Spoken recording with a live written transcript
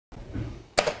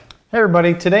Hey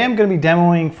everybody, today I'm going to be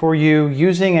demoing for you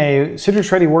using a Citrix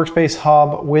Ready workspace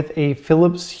hub with a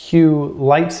Philips Hue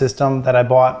light system that I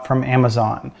bought from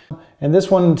Amazon. And this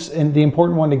one's the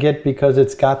important one to get because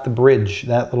it's got the bridge,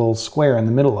 that little square in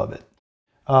the middle of it.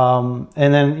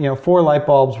 And then, 4 light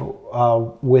bulbs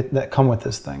that come with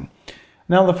this thing.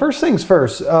 Now, the first things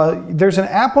first, there's an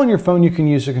app on your phone you can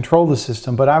use to control the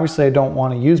system, but obviously I don't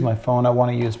want to use my phone, I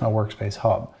want to use my workspace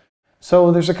hub.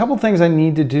 So there's a couple things I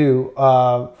need to do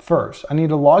first. I need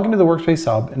to log into the workspace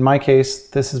hub. In my case,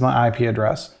 this is my IP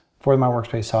address for my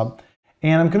workspace hub.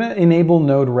 And I'm going to enable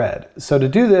Node-RED. So to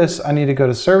do this, I need to go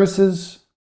to Services,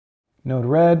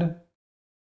 Node-RED.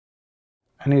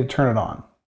 I need to turn it on.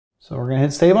 So we're going to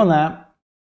hit Save on that.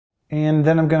 And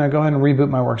then I'm going to go ahead and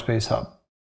reboot my workspace hub.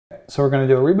 So we're going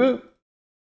to do a reboot.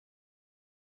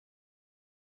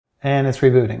 And it's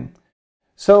rebooting.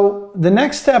 So the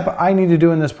next step I need to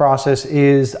do in this process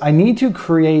is I need to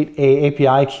create an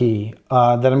API key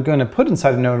that I'm going to put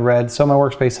inside of Node-RED so my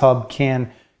workspace hub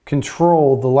can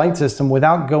control the light system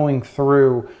without going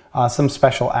through some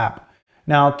special app.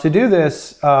 Now to do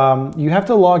this, you have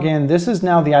to log in. This is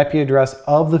now the IP address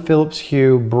of the Philips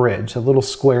Hue bridge, a little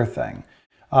square thing.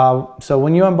 So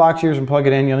when you unbox yours and plug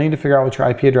it in, you'll need to figure out what your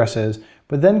IP address is,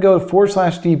 but then go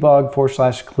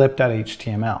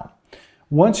 /debug/clip.html.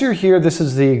 Once you're here, this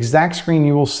is the exact screen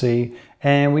you will see,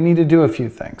 and we need to do a few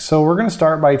things. So we're going to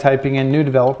start by typing in new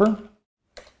developer,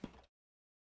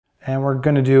 and we're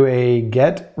going to do a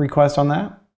GET request on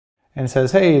that. And it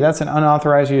says, hey, that's an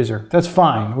unauthorized user. That's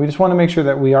fine. We just want to make sure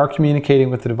that we are communicating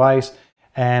with the device,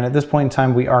 and at this point in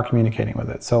time, we are communicating with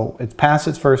it. So it's passed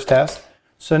its first test.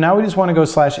 So now we just want to go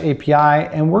 /API,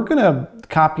 and we're going to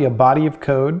copy a body of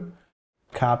code,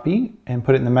 copy, and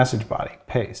put it in the message body,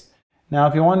 paste. Now,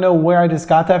 if you want to know where I just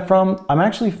got that from, I'm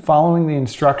actually following the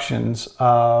instructions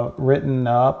written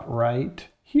up right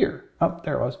here. Oh,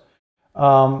 there it was.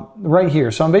 Right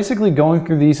here. So I'm basically going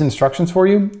through these instructions for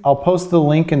you. I'll post the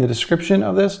link in the description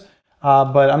of this,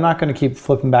 but I'm not going to keep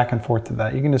flipping back and forth to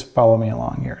that. You can just follow me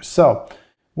along here. So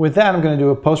with that, I'm going to do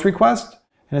a post request,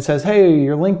 and it says, hey,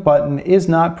 your link button is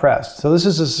not pressed. So this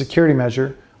is a security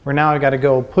measure where now I got to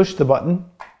go push the button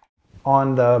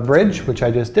on the bridge, which I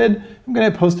just did. I'm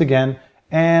going to post again,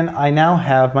 and I now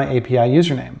have my API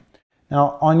username.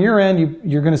 Now on your end,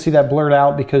 you're going to see that blurred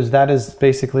out because that is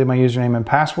basically my username and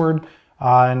password,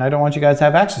 and I don't want you guys to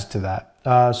have access to that.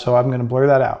 So I'm going to blur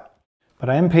that out. But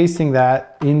I am pasting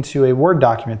that into a Word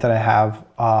document that I have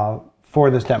for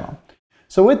this demo.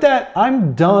 So with that,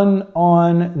 I'm done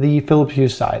on the Philips Hue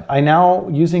side.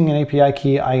 Using an API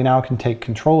key, I now can take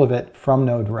control of it from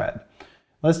Node-RED.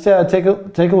 Let's take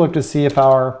a look to see if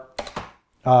our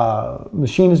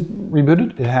machine is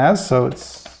rebooted. It has, so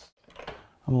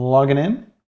I'm logging in.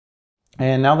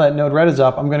 And now that Node-RED is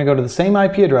up, I'm going to go to the same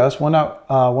IP address,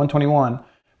 1.121,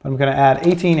 but I'm going to add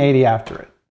 1880 after it.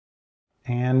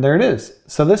 And there it is.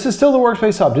 So this is still the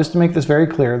workspace hub, just to make this very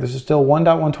clear. This is still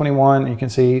 1.121. You can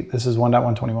see this is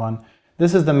 1.121.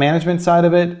 This is the management side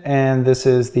of it, and this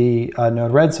is the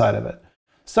Node-RED side of it.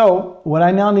 So what I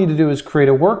now need to do is create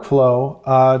a workflow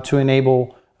to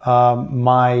enable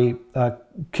my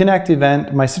connect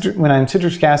event. When I'm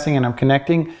Citrix casting and I'm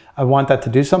connecting, I want that to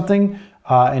do something,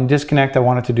 and disconnect, I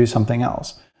want it to do something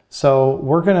else. So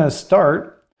we're going to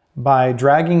start by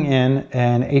dragging in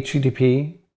an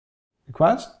HTTP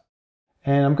request,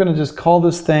 and I'm going to just call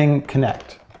this thing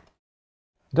connect.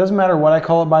 It doesn't matter what I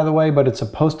call it, by the way, but it's a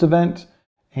post event,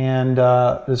 and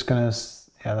it's going to,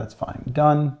 yeah, that's fine,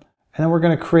 done. And then we're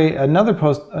going to create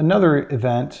another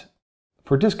event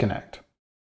for disconnect.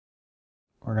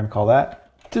 We're going to call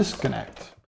that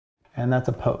disconnect. And that's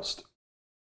a post.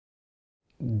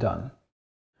 Done.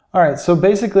 All right, so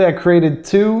basically I created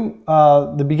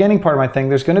the beginning part of my thing.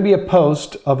 There's going to be a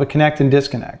post of a connect and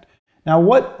disconnect. Now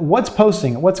what's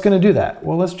posting? What's going to do that?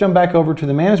 Well, let's jump back over to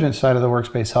the management side of the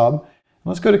workspace hub.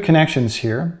 Let's go to connections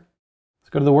here.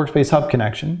 Let's go to the workspace hub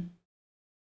connection.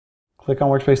 Click on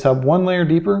workspace hub one layer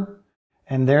deeper.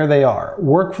 And there they are.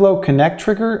 Workflow connect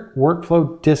trigger,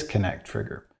 workflow disconnect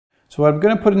trigger. So what I'm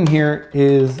going to put in here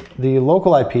is the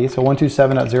local IP, so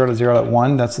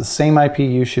 127.0.0.1. That's the same IP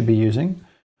you should be using.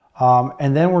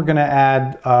 And then we're going to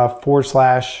add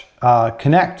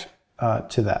 /connect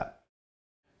to that.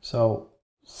 So,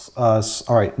 all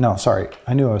right, no, sorry.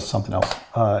 I knew it was something else.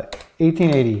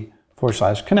 1880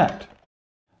 /connect.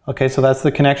 Okay, so that's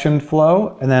the connection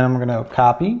flow. And then I'm going to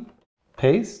copy,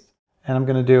 paste. And I'm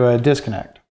going to do a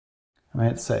disconnect. I'm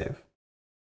going to hit save.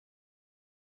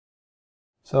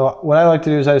 So what I like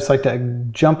to do is I just like to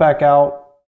jump back out,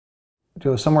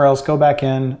 go somewhere else, go back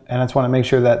in, and I just want to make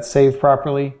sure that's saved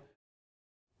properly.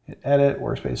 Hit edit,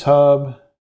 workspace hub,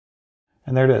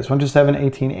 And there it is, 127,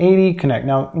 1880, connect.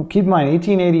 Now, keep in mind,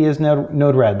 1880 is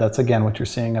node red. That's, again, what you're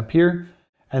seeing up here.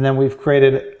 And then we've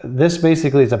created, this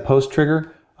basically is a post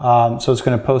trigger. So it's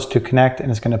going to post to connect,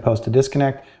 and it's going to post to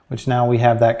disconnect, which now we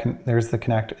have that, there's the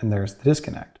connect and there's the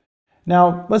disconnect.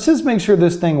 Now, let's just make sure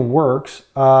this thing works.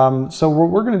 So what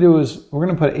we're going to do is we're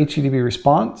going to put HTTP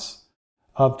response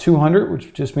of 200,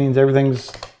 which just means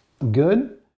everything's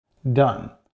good,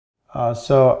 done.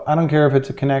 So I don't care if it's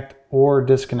a connect or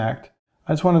disconnect.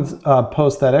 I just want to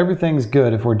post that everything's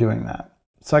good if we're doing that.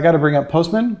 So I got to bring up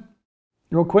Postman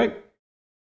real quick.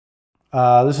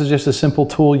 This is just a simple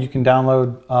tool you can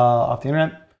download off the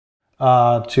internet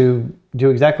to do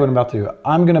exactly what I'm about to do.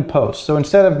 I'm going to post. So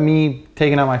instead of me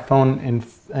taking out my phone and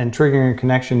triggering a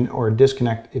connection or a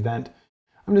disconnect event,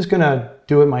 I'm just going to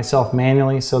do it myself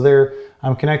manually. So there,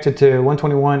 I'm connected to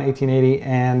 121, 1880,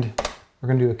 and we're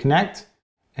going to do a connect,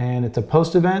 and it's a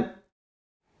post event,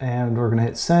 and we're going to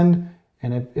hit send,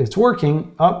 and it's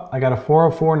working. Oh, I got a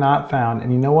 404 not found,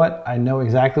 and you know what? I know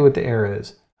exactly what the error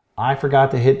is. I forgot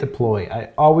to hit deploy.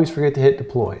 I always forget to hit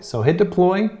deploy. So hit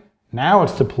deploy. Now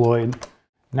it's deployed.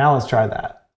 Now let's try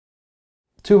that.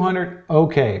 200,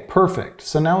 okay, perfect.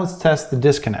 So now let's test the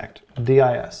disconnect,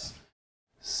 DIS.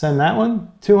 Send that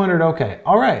one, 200, okay.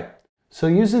 All right, so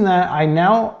using that, I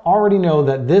now already know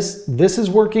that this is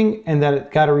working and that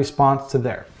it got a response to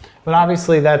there. But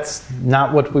obviously that's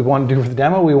not what we want to do for the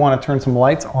demo. We want to turn some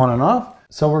lights on and off.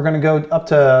 So we're going to go up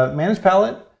to Manage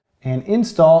Palette and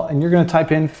Install, and you're going to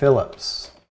type in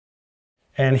Philips.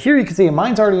 And here you can see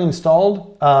mine's already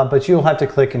installed, but you'll have to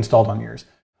click Installed on yours.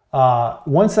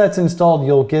 Once that's installed,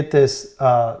 you'll get this,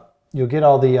 you'll get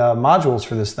all the modules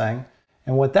for this thing.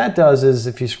 And what that does is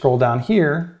if you scroll down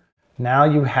here, now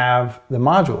you have the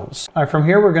modules. All right, from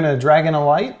here, we're going to drag in a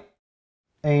light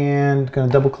and going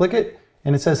to double click it.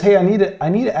 And it says, hey, I need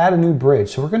to add a new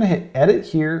bridge. So we're going to hit edit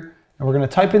here, and we're going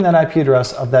to type in that IP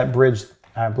address of that bridge.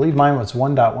 I believe mine was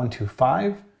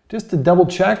 1.125. Just to double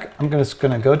check, I'm just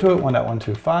going to go to it,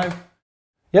 1.125.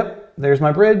 Yep, there's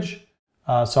my bridge.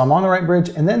 So I'm on the right bridge.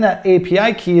 And then that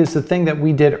API key is the thing that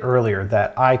we did earlier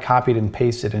that I copied and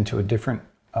pasted into a different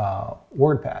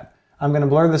WordPad. I'm going to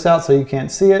blur this out so you can't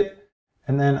see it.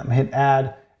 And then I'm going to hit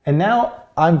add. And now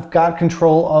I've got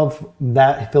control of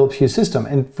that Philips Hue system.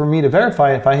 And for me to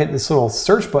verify, if I hit this little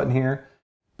search button here,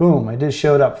 boom, I just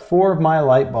showed up 4 of my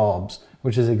light bulbs,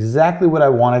 which is exactly what I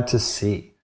wanted to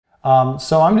see.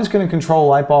 So I'm just going to control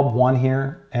light bulb 1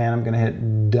 here, and I'm going to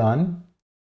hit done.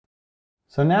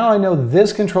 So now I know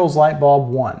this controls light bulb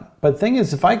 1. But the thing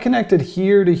is, if I connected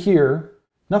here to here,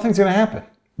 nothing's going to happen.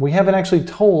 We haven't actually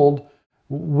told,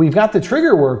 we've got the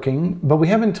trigger working, but we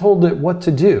haven't told it what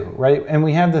to do, right? And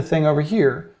we have the thing over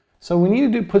here. So we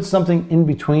need to put something in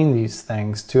between these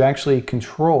things to actually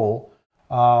control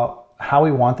how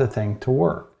we want the thing to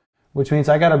work, which means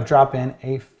I got to drop in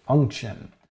a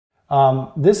function.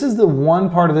 This is the one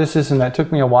part of this system that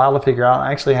took me a while to figure out.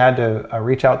 I actually had to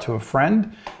reach out to a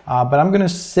friend, but I'm going to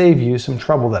save you some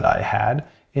trouble that I had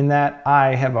in that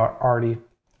I have already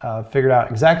figured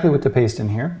out exactly what to paste in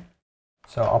here.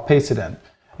 So I'll paste it in.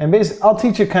 And basically, I'll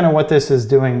teach you kind of what this is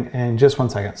doing in just 1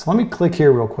 second. So let me click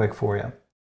here real quick for you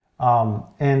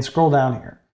and scroll down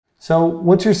here. So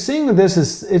what you're seeing with this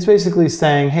is it's basically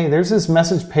saying, hey, there's this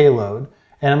message payload,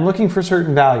 and I'm looking for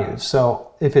certain values.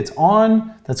 So if it's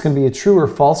on, that's going to be a true or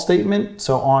false statement.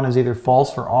 So on is either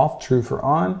false for off, true for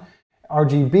on.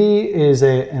 RGB is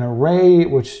an array,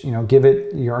 which, give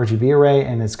it your RGB array,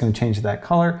 and it's going to change that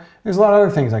color. There's a lot of other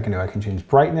things I can do. I can change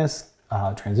brightness,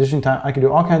 transition time. I can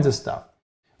do all kinds of stuff,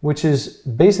 which is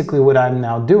basically what I'm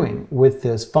now doing with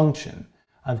this function.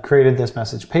 I've created this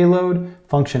message payload.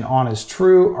 Function on is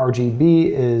true.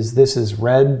 RGB is, this is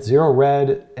red, 0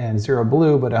 red, and 0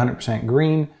 blue, but 100%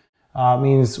 green.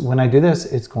 Means when I do this,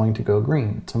 it's going to go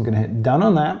green. So I'm going to hit done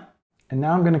on that, and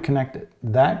now I'm going to connect it.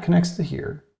 That connects to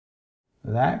here.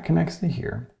 That connects to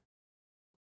here.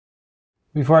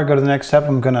 Before I go to the next step,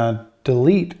 I'm going to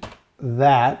delete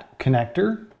that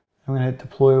connector. I'm going to hit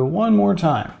deploy 1 more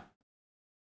time.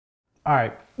 All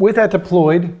right, with that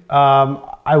deployed,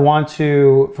 I want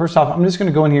to, first off, I'm just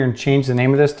going to go in here and change the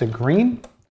name of this to green,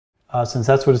 since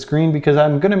that's what it's green, because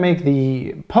I'm going to make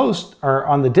the post or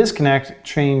on the disconnect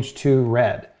change to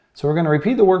red. So we're going to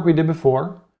repeat the work we did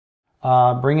before,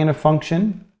 bring in a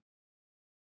function.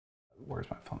 Where's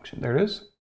my function? There it is.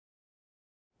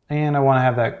 And I want to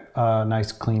have that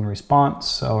nice clean response.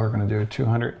 So we're going to do a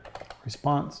 200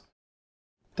 response.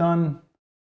 Done.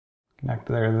 Connect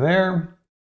there.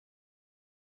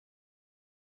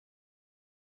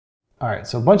 All right,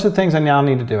 so a bunch of things I now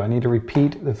need to do. I need to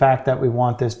repeat the fact that we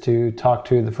want this to talk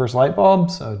to the first light bulb.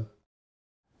 So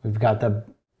we've got the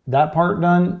that part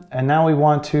done. And now we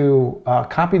want to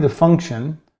copy the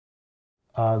function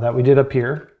that we did up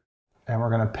here, and we're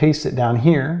going to paste it down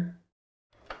here.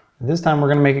 This time we're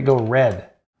going to make it go red.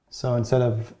 So instead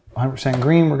of 100%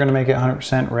 green, we're going to make it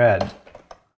 100% red.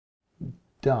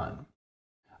 Done.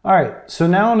 All right, so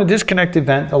now on a disconnect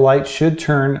event, the light should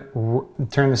turn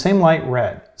the same light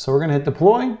red. So we're going to hit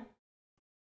deploy.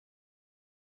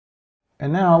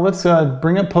 And now let's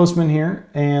bring up Postman here,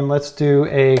 and let's do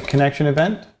a connection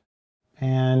event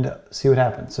and see what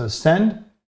happens. So send.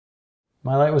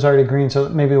 My light was already green, so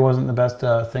maybe it wasn't the best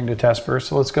thing to test first.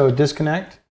 So let's go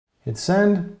disconnect, hit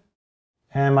send,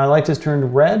 and my light just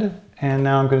turned red. And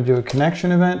now I'm going to do a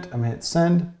connection event. I'm going to hit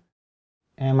send,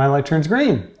 and my light turns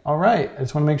green. All right, I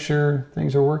just want to make sure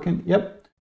things are working. Yep.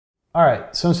 All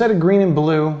right, so instead of green and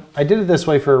blue, I did it this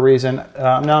way for a reason.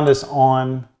 I'm now on this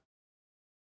on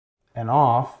and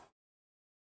off.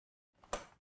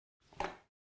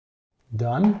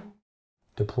 Done.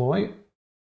 Deploy.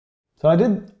 So I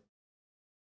did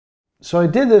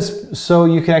this so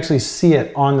you can actually see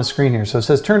it on the screen here. So it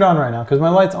says turned on right now because my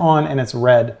light's on and it's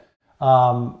red.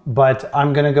 But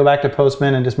I'm going to go back to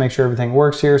Postman and just make sure everything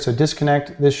works here. So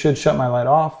disconnect. This should shut my light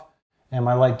off, and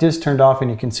my light just turned off, and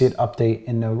you can see it update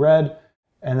in no red.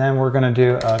 And then we're going to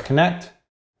do connect,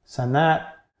 send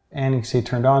that, and you can see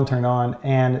turned on,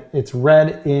 and it's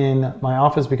red in my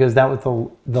office because that was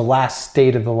the last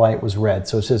state of the light was red.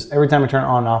 So it's just every time I turn it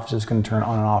on and off, it's just going to turn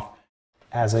on and off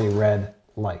as a red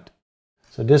light.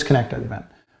 So disconnect that event.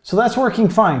 So that's working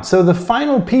fine. So the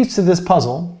final piece to this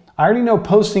puzzle, I already know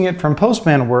posting it from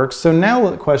Postman works. So now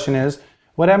the question is,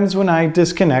 what happens when I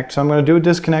disconnect? So I'm going to do a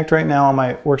disconnect right now on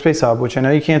my Workspace Hub, which I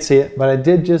know you can't see it, but I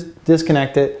did just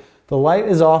disconnect it. The light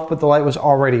is off, but the light was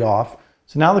already off.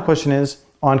 So now the question is,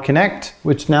 on connect,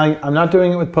 which now I'm not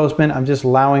doing it with Postman, I'm just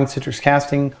allowing Citrix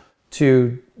Casting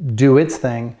to do its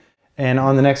thing. And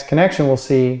on the next connection, we'll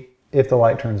see if the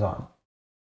light turns on.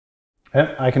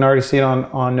 I can already see it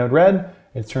on Node Red.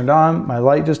 It's turned on, my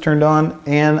light just turned on,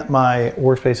 and my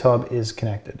Workspace Hub is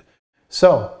connected.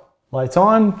 So, light's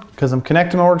on, because I'm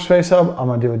connecting my Workspace Hub, I'm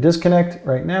gonna do a disconnect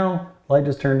right now. Light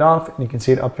just turned off, and you can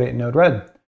see it update in Node Red.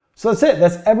 So that's it,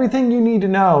 that's everything you need to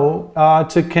know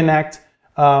to connect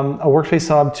a Workspace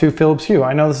Hub to Philips Hue.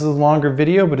 I know this is a longer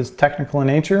video, but it's technical in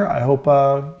nature. I hope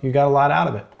you got a lot out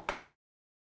of it.